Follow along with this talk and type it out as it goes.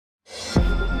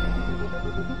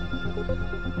So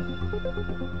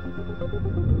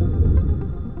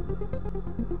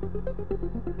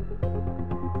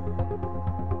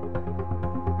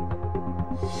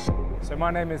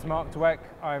my name is Mark Dweck.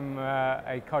 I'm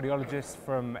a cardiologist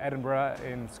from Edinburgh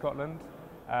in Scotland.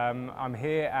 I'm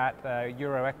here at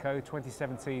EuroEcho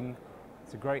 2017.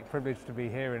 It's a great privilege to be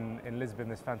here in Lisbon,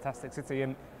 this fantastic city,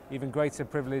 and even greater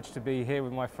privilege to be here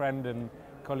with my friend and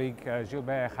colleague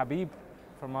Gilbert Habib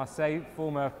from Marseille,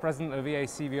 former president of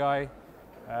EACVI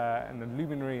and a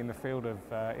luminary in the field of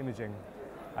imaging.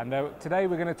 And today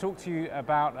we're going to talk to you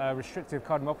about restrictive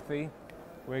cardiomyopathy.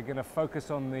 We're going to focus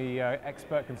on the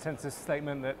expert consensus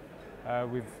statement that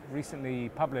we've recently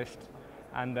published,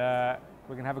 and we're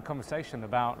going to have a conversation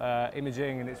about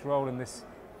imaging and its role in this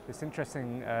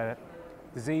interesting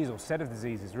disease, or set of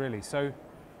diseases really. So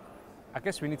I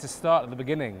guess we need to start at the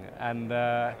beginning and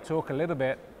talk a little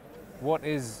bit, what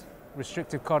is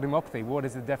restrictive cardiomyopathy? What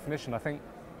is the definition? I think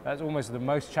that's almost the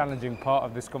most challenging part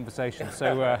of this conversation.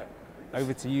 So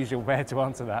over to you, Gilbert, to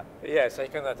answer that. Yes, I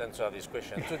cannot answer this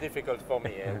question. Too difficult for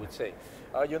me, I would say.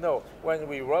 You know, when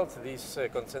we wrote this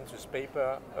consensus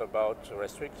paper about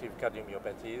restrictive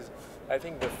cardiomyopathies, I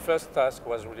think the first task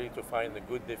was really to find a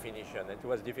good definition. It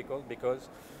was difficult because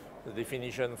the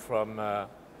definition from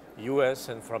US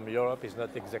and from Europe is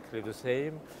not exactly the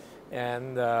same,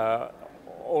 and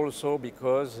also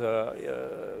because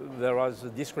there was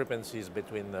discrepancies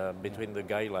between the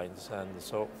guidelines, and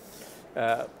so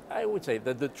I would say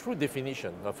that the true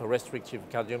definition of a restrictive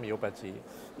cardiomyopathy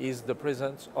is the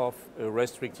presence of a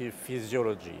restrictive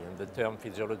physiology, and the term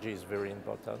physiology is very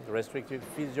important. Restrictive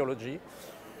physiology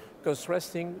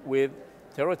contrasting with,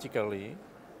 theoretically,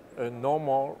 a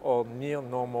normal or near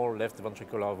normal left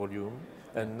ventricular volume,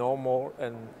 and normal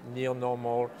and near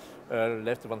normal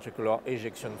left ventricular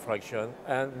ejection fraction,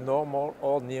 and normal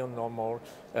or near normal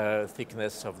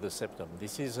thickness of the septum.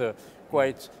 This is a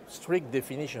quite strict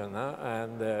definition,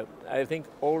 and I think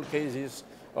all cases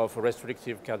of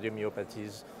restrictive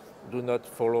cardiomyopathies do not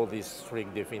follow this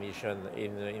strict definition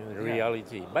in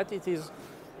reality, but it is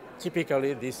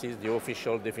typically, this is the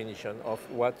official definition of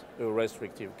what a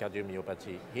restrictive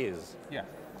cardiomyopathy is. Yeah,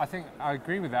 I think I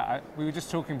agree with that. We were just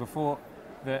talking before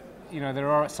that, you know,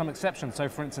 there are some exceptions. So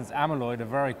for instance, amyloid, a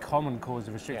very common cause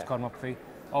of restrictive cardiomyopathy,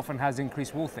 often has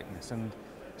increased wall thickness. And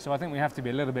so I think we have to be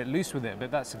a little bit loose with it,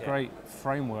 but that's a great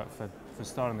framework for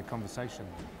starting the conversation.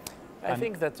 I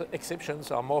think that exceptions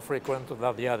are more frequent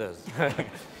than the others,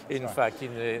 in fact,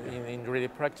 in real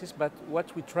practice. But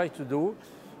what we try to do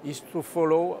is to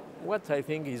follow what I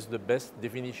think is the best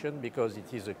definition, because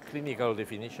it is a clinical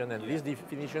definition, and this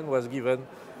definition was given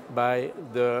by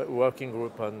the working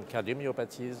group on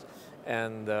cardiomyopathies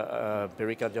and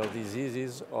pericardial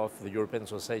diseases of the European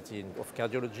Society of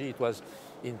Cardiology. It was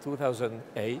in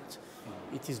 2008.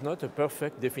 It is not a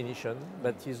perfect definition,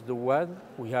 but it is the one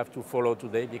we have to follow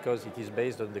today, because it is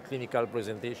based on the clinical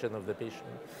presentation of the patient.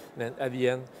 And at the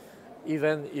end,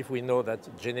 even if we know that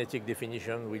genetic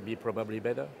definition will be probably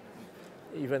better,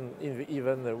 even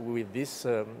with this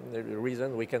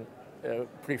reason, we can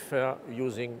prefer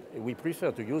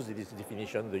to use this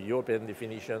definition, the European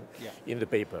definition, in the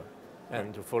paper,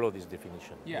 and to follow this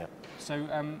definition. Yeah. So,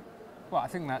 well, I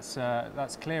think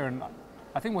that's clear, and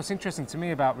I think what's interesting to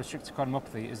me about restrictive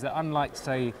cardiomyopathy is that, unlike,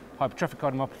 say, hypertrophic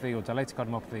cardiomyopathy or dilated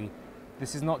cardiomyopathy,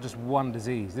 this is not just one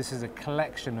disease. This is a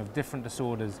collection of different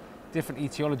disorders, different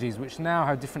etiologies, which now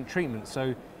have different treatments.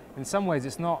 So in some ways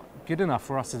it's not good enough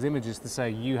for us as imagists to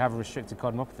say you have a restrictive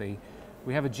cardiomyopathy.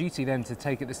 We have a duty then to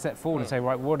take it a step forward and say,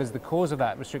 right, what is the cause of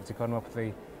that restrictive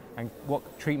cardiomyopathy, and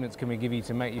what treatments can we give you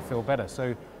to make you feel better?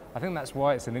 So I think that's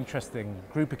why it's an interesting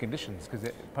group of conditions, because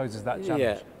it poses that challenge.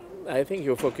 Yeah. I think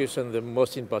you focus on the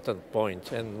most important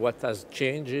point and what has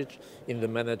changed in the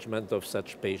management of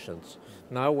such patients.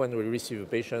 Now, when we receive a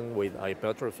patient with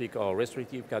hypertrophic or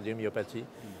restrictive cardiomyopathy,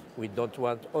 we don't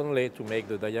want only to make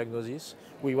the diagnosis,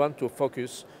 we want to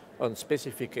focus on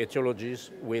specific etiologies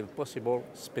with possible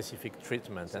specific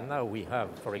treatment. And now we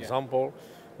have, for example,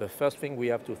 the first thing we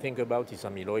have to think about is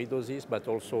amyloidosis, but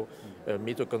also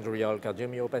mitochondrial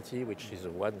cardiomyopathy, which is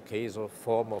one case of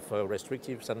form of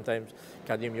restrictive, sometimes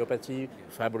cardiomyopathy,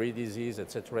 Fabry disease,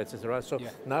 etc., etc. So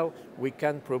now we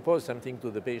can propose something to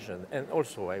the patient. And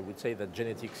also, I would say that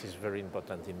genetics is very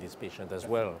important in this patient as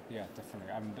well. Yeah,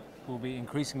 definitely. And will be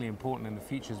increasingly important in the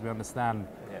future as we understand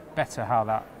better how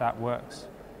that works.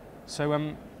 So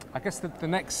I guess the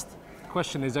next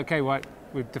question is, okay, right,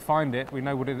 we've defined it, we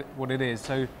know what it is,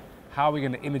 so how are we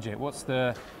going to image it? What's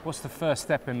the first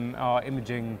step in our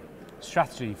imaging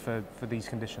strategy for these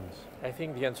conditions? I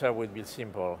think the answer would be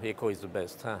simple. Echo is the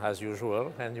best, as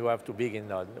usual, and you have to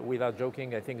begin on. Without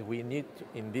joking, I think we need,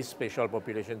 in this special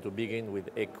population, to begin with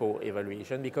echo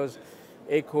evaluation, because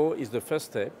echo is the first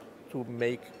step to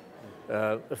make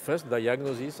a first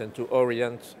diagnosis and to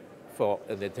orient for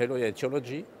an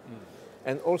etiology,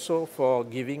 and also for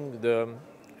giving the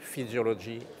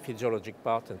physiologic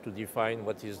part and to define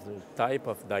what is the type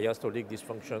of diastolic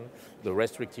dysfunction, the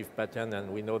restrictive pattern,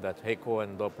 and we know that echo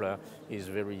and Doppler is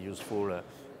very useful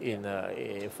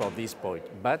for this point.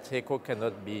 But echo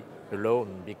cannot be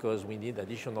alone, because we need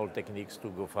additional techniques to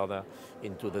go further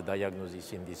into the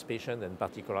diagnosis in this patient, and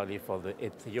particularly for the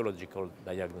etiological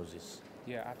diagnosis.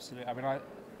 Yeah, absolutely. I mean,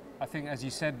 I think, as you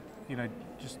said, you know,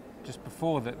 just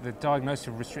before, that the diagnosis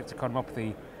of restrictive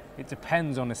cardiomyopathy, it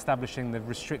depends on establishing the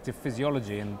restrictive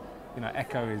physiology, and you know,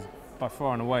 echo is by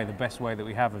far and away the best way that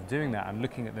we have of doing that, and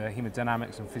looking at the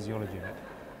hemodynamics and physiology of it.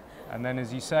 And then,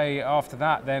 as you say, after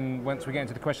that, then once we get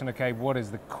into the question, okay, what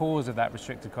is the cause of that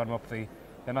restrictive cardiomyopathy,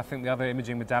 then I think the other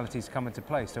imaging modalities come into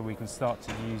play. So we can start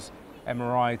to use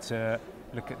MRI to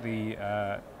look at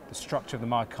the structure of the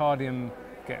myocardium,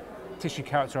 get tissue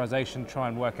characterization, try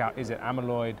and work out, is it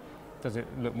amyloid, does it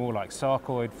look more like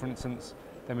sarcoid, for instance.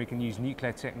 Then we can use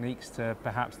nuclear techniques to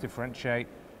perhaps differentiate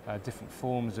different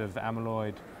forms of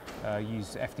amyloid,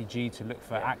 use FDG to look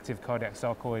for active cardiac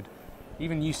sarcoid,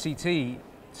 even use CT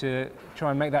to try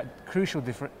and make that crucial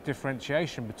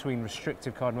differentiation between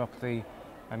restrictive cardiomyopathy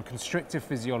and constrictive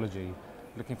physiology,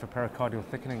 looking for pericardial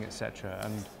thickening, etc.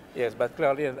 And yes, but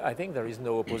clearly I think there is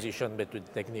no opposition between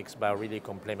techniques, but really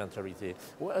complementarity.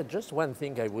 Well, just one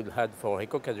thing I would add for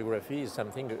echocardiography is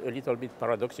something a little bit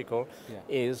paradoxical,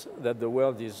 is that the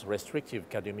world is restrictive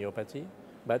cardiomyopathy,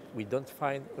 but we don't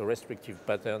find a restrictive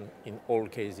pattern in all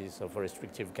cases of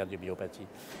restrictive cardiomyopathy.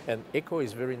 And echo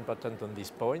is very important on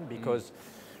this point, because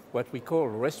what we call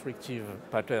restrictive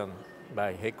pattern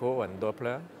by echo and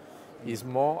Doppler is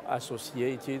more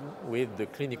associated with the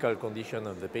clinical condition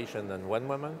of the patient at one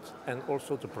moment, and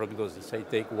also to prognosis. I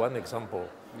take one example.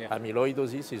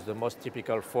 Amyloidosis is the most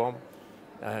typical form,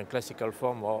 classical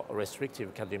form of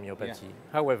restrictive cardiomyopathy.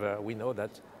 However, we know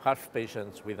that half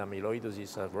patients with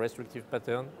amyloidosis have restrictive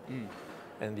pattern,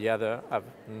 and the other have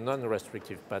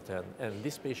non-restrictive pattern. And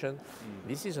this patient,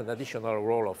 this is an additional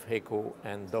role of echo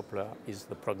and Doppler, is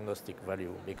the prognostic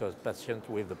value, because patients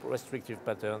with the restrictive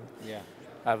pattern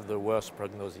have the worst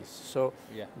prognosis. So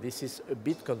this is a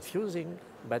bit confusing,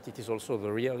 but it is also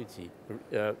the reality.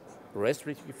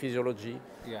 Restrictive physiology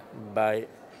by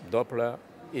Doppler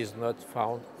is not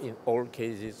found in all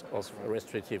cases of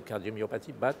restrictive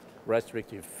cardiomyopathy, but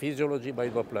restrictive physiology by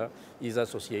Doppler is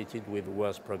associated with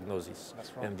worse prognosis.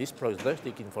 That's right. And this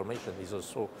prognostic information is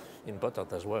also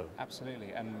important as well.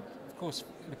 Absolutely. And of course,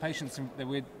 the patients that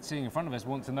we're seeing in front of us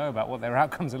want to know about what their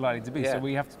outcomes are likely to be, so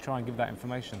we have to try and give that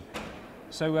information.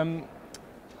 So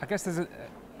I guess there's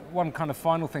one kind of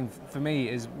final thing for me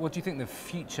is, what do you think the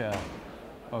future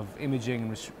of imaging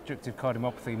and restrictive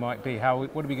cardiomyopathy might be?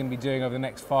 What are we going to be doing over the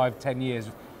next 5-10 years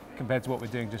compared to what we're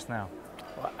doing just now?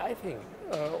 Well, I think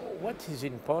what is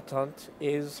important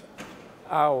is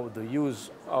how the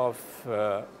use of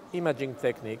imaging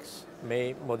techniques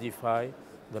may modify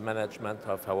the management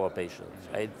of our patients.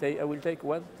 I will take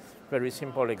one very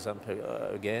simple example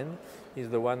again, is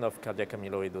the one of cardiac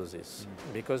amyloidosis,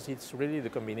 because it's really the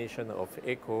combination of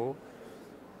echo,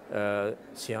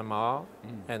 CMR,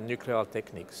 and nuclear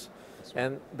techniques.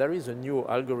 And there is a new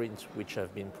algorithm which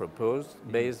have been proposed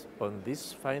based on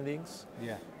these findings,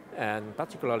 and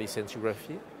particularly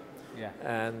scintigraphy,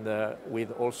 and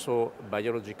with also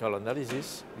biological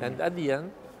analysis. And at the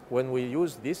end, when we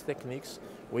use these techniques,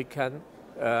 we can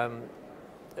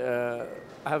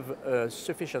have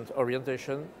sufficient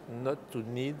orientation not to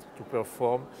need to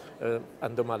perform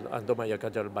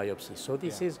endomyocardial biopsy. So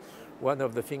this is one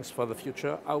of the things for the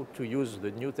future, how to use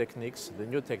the new techniques, the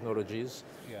new technologies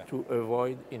to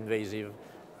avoid invasive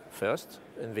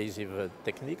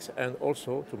techniques, and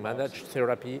also to manage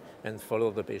therapy and follow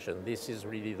the patient. This is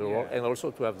really the role, and also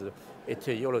to have the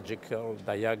etiological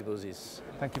diagnosis.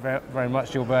 Thank you very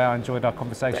much, Gilbert. I enjoyed our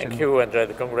conversation. Thank you. Enjoy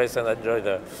the Congress and enjoy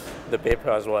the paper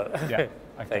as well. Okay.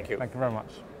 Thank you. Thank you very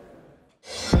much.